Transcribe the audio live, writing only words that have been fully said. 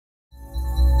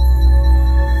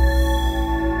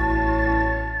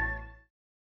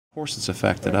course it's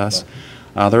affected us.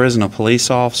 There isn't a police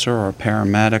officer or a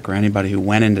paramedic or anybody who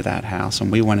went into that house,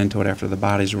 and we went into it after the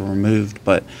bodies were removed,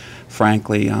 but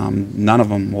frankly, none of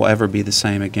them will ever be the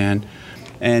same again.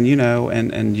 And, you know,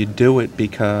 and you do it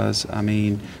because, I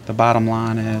mean, the bottom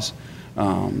line is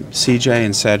CJ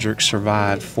and Cedric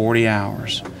survived 40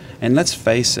 hours. And let's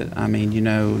face it, I mean, you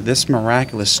know, this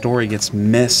miraculous story gets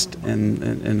missed in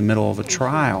the middle of a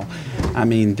trial. I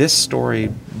mean, this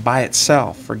story by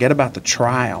itself, forget about the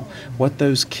trial, what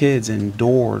those kids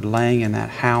endured laying in that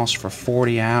house for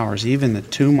 40 hours, even the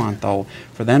 2-month-old,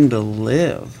 for them to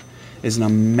live is an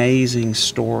amazing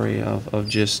story of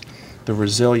just the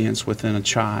resilience within a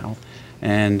child.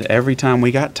 And every time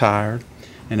we got tired,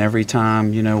 and every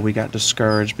time, you know, we got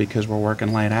discouraged because we're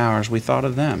working late hours, we thought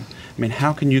of them. I mean,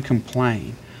 how can you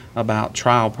complain about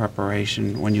trial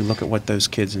preparation when you look at what those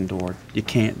kids endured? You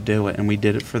can't do it, and we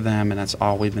did it for them, and that's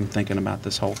all we've been thinking about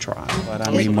this whole trial. But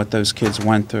I mean, what those kids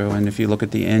went through, and if you look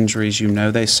at the injuries, you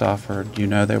know they suffered, you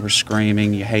know they were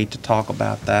screaming, you hate to talk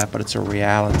about that, but it's a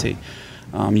reality.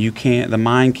 The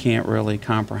mind can't really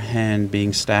comprehend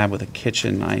being stabbed with a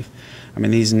kitchen knife. I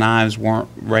mean, these knives weren't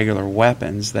regular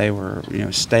weapons. They were, you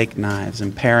know, steak knives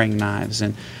and paring knives,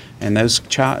 and those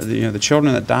the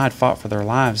children that died fought for their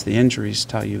lives. The injuries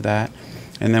tell you that.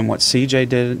 And then what CJ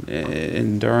did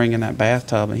enduring in that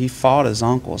bathtub, he fought his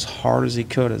uncle as hard as he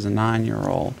could as a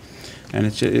 9-year-old. And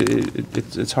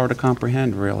it's hard to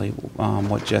comprehend, really,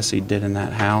 what Jesse did in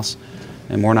that house.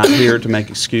 And we're not here to make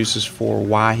excuses for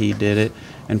why he did it.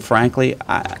 And frankly,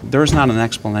 there's not an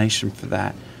explanation for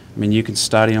that. I mean, you can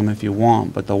study them if you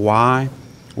want, but the why,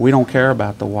 we don't care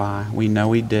about the why. We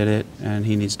know he did it, and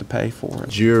he needs to pay for it.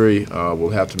 Jury will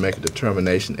have to make a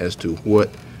determination as to what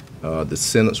the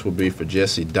sentence will be for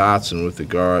Jesse Dotson with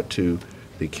regard to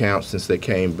the counts, since they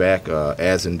came back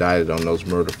as indicted on those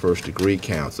murder first-degree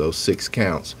counts, those 6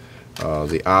 counts.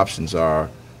 The options are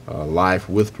life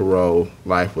with parole,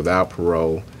 life without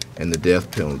parole, and the death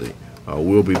penalty.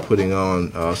 We'll be putting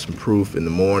on some proof in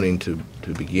the morning to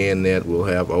begin that. We'll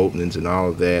have openings and all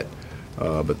of that.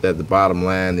 But the bottom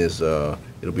line is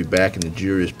it'll be back in the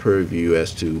jury's purview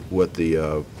as to what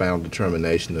the final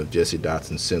determination of Jesse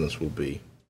Dotson's sentence will be.